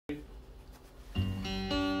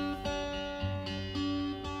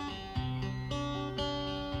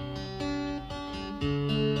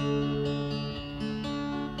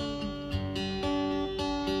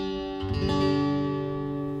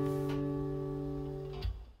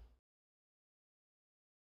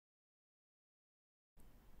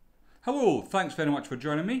Hello, thanks very much for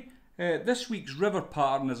joining me. This week's river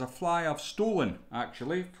pattern is a fly I've stolen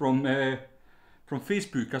actually from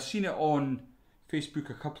Facebook. I seen it on Facebook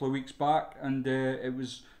a couple of weeks back, and it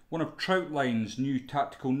was one of Troutline's new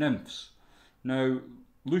tactical nymphs. Now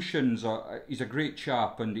he's a great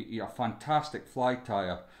chap and he's a fantastic fly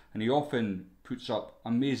tyer, and he often puts up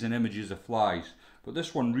amazing images of flies. But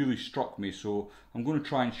this one really struck me, so I'm going to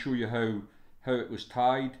try and show you how it was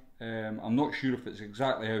tied. I'm not sure if it's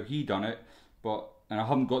exactly how he done it, and I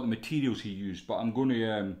haven't got the materials he used, but I'm going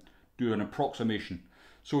to do an approximation.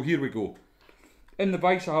 So here we go. In the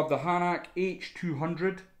vise I have the Hanak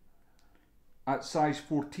H200 at size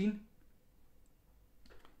 14,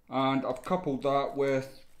 and I've coupled that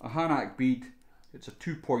with a Hanak bead. It's a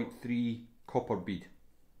 2.3 copper bead,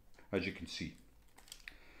 as you can see.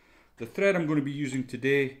 The thread I'm going to be using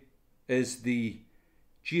today is the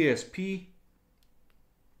GSP.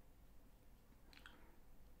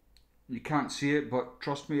 You can't see it, but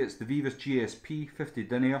trust me, it's the Vivus GSP 50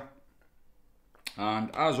 denier.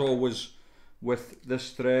 And as always with this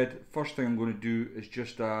thread, first thing I'm going to do is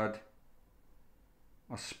just add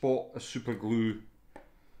a spot of super glue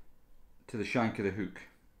to the shank of the hook.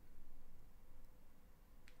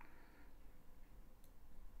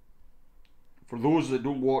 For those that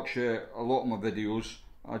don't watch a lot of my videos,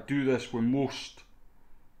 I do this with most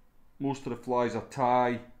of the flies I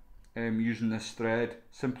tie using this thread,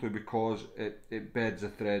 simply because it beds the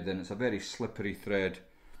thread in. It's a very slippery thread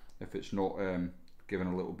if it's not given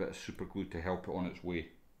a little bit of super glue to help it on its way.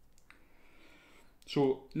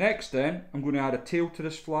 So next then, I'm going to add a tail to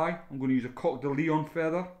this fly. I'm going to use a Coq de Leon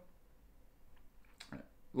feather.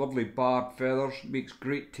 Lovely barbed feathers, makes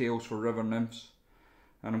great tails for river nymphs.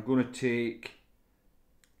 And I'm going to take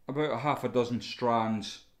about a half a dozen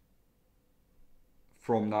strands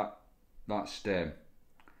from that stem.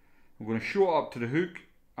 I'm going to show it up to the hook,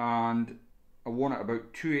 and I want it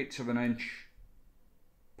about 2/8 of an inch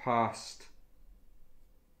past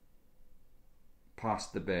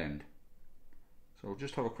the bend. So I'll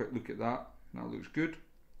just have a quick look at that. That looks good.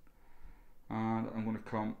 And I'm going to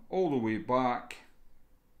come all the way back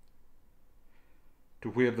to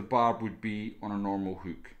where the barb would be on a normal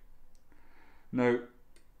hook. Now,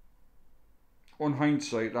 on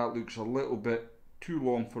hindsight, that looks a little bit too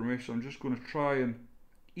long for me, so I'm just going to try and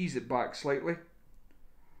ease it back slightly.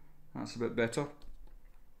 That's a bit better.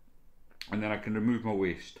 And then I can remove my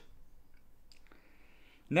waste.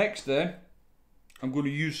 Next then, I'm going to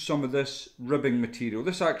use some of this ribbing material.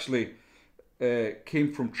 This actually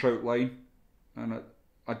came from Troutline, and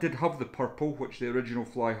I did have the purple, which the original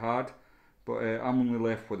fly had, but I'm only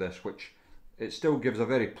left with this, which it still gives a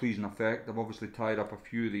very pleasing effect. I've obviously tied up a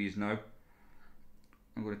few of these now.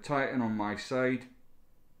 I'm going to tie it in on my side.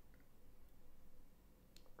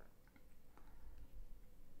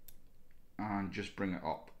 And just bring it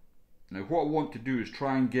up. Now what I want to do is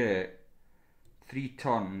try and get 3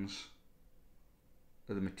 turns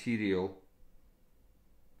of the material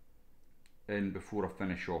in before I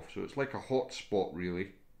finish off. So it's like a hot spot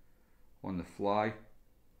really on the fly.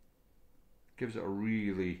 Gives it a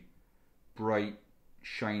really bright,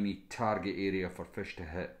 shiny target area for fish to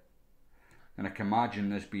hit. And I can imagine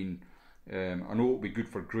this being, I know it'll be good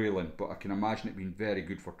for grayling, but I can imagine it being very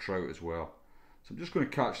good for trout as well. So I'm just going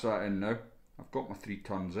to catch that in now. I've got my 3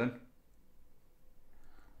 turns in.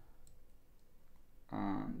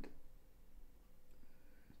 And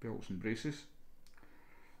belts and braces.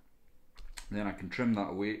 Then I can trim that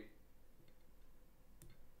away.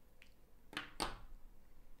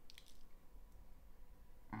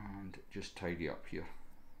 And just tidy up here.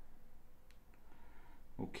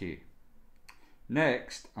 Okay.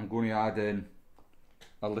 Next, I'm going to add in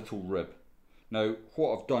a little rib. Now,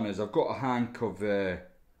 what I've done is I've got a hank of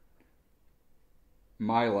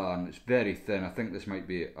mylar. It's very thin. I think this might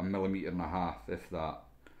be 1.5 millimeters, if that.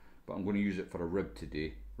 But I'm going to use it for a rib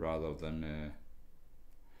today, rather than...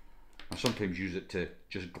 I sometimes use it to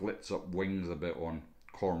just glitz up wings a bit on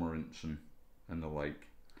cormorants and the like.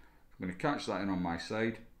 I'm going to catch that in on my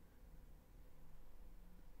side.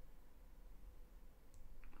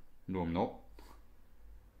 No, I'm not.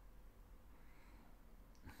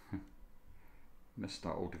 Missed that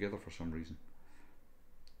altogether for some reason.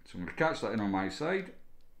 So I'm going to catch that in on my side.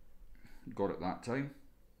 Got it that time.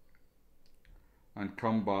 And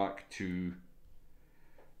come back to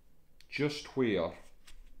just where.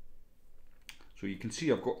 So you can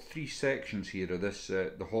see I've got 3 sections here of this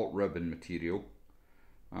the hot ribbon material,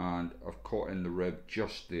 and I've caught in the rib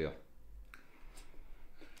just there.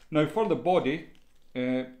 Now for the body,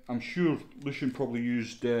 I'm sure Lucian probably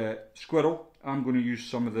used squirrel. I'm going to use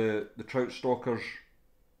some of the Trout Stalkers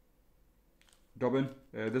dubbing.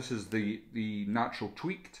 This is the natural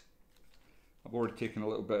tweaked. I've already taken a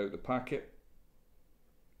little bit out of the packet,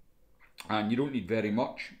 and you don't need very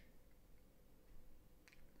much.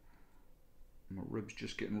 My rib's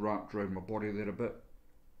just getting wrapped around my body there a bit,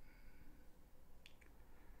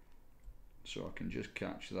 so I can just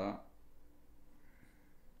catch that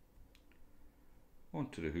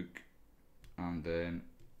onto the hook and then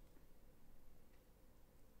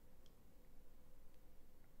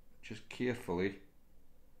just carefully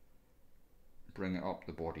bring it up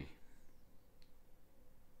the body.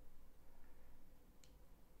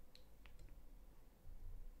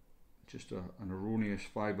 Just an erroneous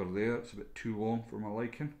fibre there, it's a bit too long for my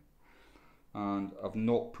liking, and I've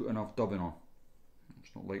not put enough dubbing on.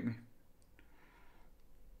 It's not like me.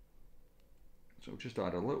 So I'll just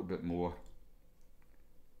add a little bit more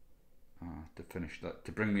to finish that,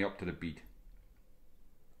 to bring me up to the bead.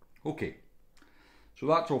 Okay, so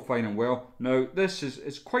that's all fine and well. Now this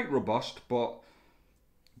is quite robust, but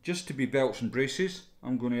just to be belts and braces,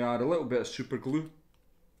 I'm going to add a little bit of super glue.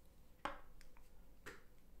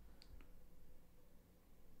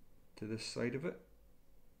 To this side of it.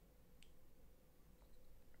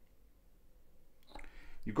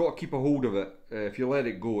 You've got to keep a hold of it. If you let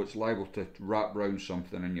it go, it's liable to wrap around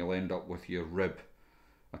something and you'll end up with your rib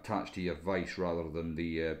attached to your vise rather than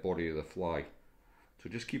the body of the fly. So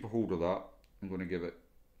just keep a hold of that. I'm going to give it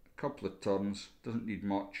a couple of turns, doesn't need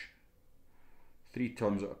much. 3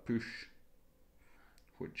 turns at a push,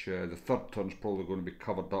 which the third turn's probably going to be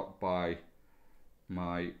covered up by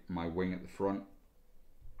my wing at the front.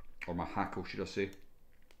 Or my hackle, should I say.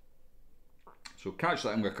 So catch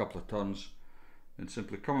that in with a couple of turns, then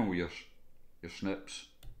simply come in with your snips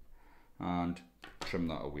and trim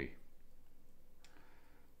that away.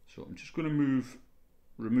 So I'm just going to remove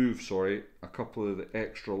a couple of the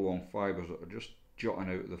extra long fibres that are just jutting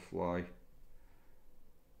out of the fly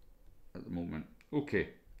at the moment. Okay,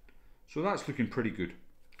 so that's looking pretty good.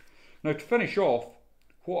 Now to finish off,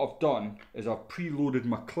 what I've done is I've preloaded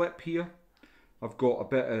my clip here. I've got a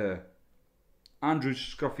bit of Andrew's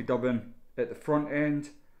scruffy dubbing at the front end,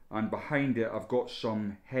 and behind it I've got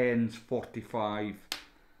some Hen's 45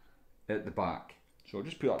 at the back. So I'll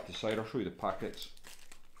just put that to the side, I'll show you the packets.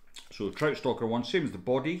 So Trout Stalker one, same as the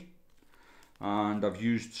body, and I've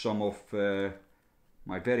used some of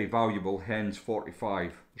my very valuable Hen's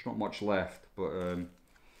 45. There's not much left, but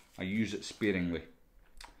I use it sparingly.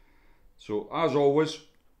 So as always,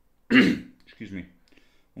 excuse me,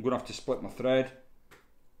 I'm going to have to split my thread,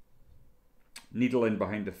 needle in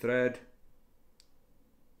behind the thread,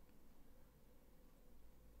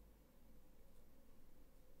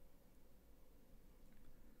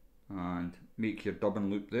 and make your dubbing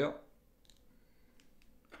loop there.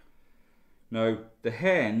 Now the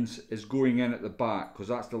Hen's is going in at the back because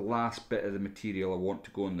that's the last bit of the material I want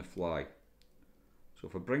to go on the fly. So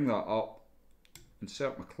if I bring that up,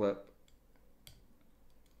 insert my clip,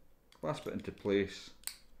 clasp it into place,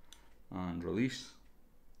 and release.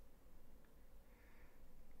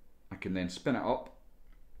 I can then spin it up,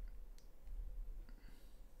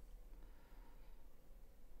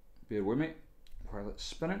 bear with me while it's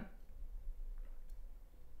spinning,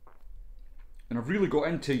 and I've really got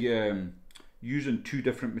into using 2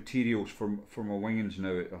 different materials for my wingings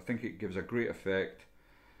now. I think it gives a great effect.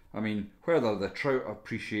 I mean, whether the trout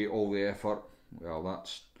appreciate all the effort, well,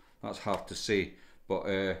 that's hard to say, but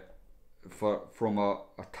from a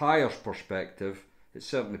tyer's perspective, it's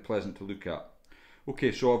certainly pleasant to look at.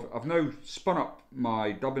 Okay, so I've now spun up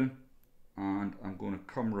my dubbing, and I'm going to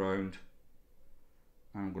come round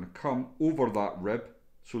and I'm going to come over that rib.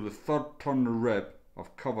 So the third turn of rib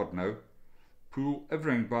I've covered now, pull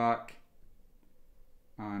everything back,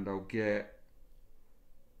 and I'll get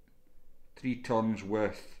 3 turns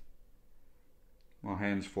with my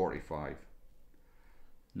Hen's 45.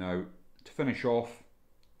 Now to finish off,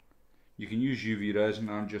 you can use UV resin.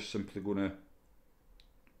 I'm just simply going to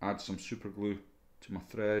add some super glue to my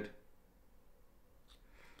thread,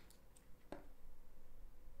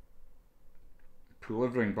 pull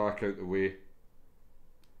everything back out the way,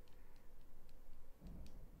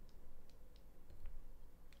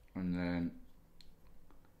 and then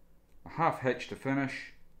a half hitch to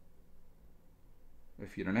finish.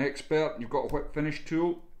 If you're an expert and you've got a whip finish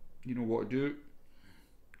tool, you know what to do.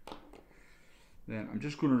 Then I'm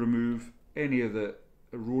just going to remove any of the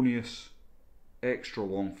erroneous extra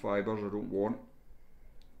long fibres I don't want.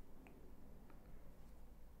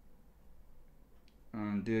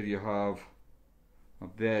 And there you have a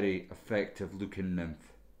very effective looking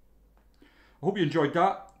nymph. I hope you enjoyed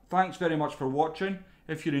that. Thanks very much for watching.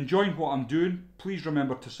 If you're enjoying what I'm doing, please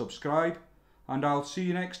remember to subscribe, and I'll see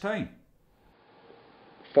you next time.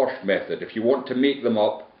 first method. If you want to make them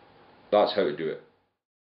up, that's how to do it.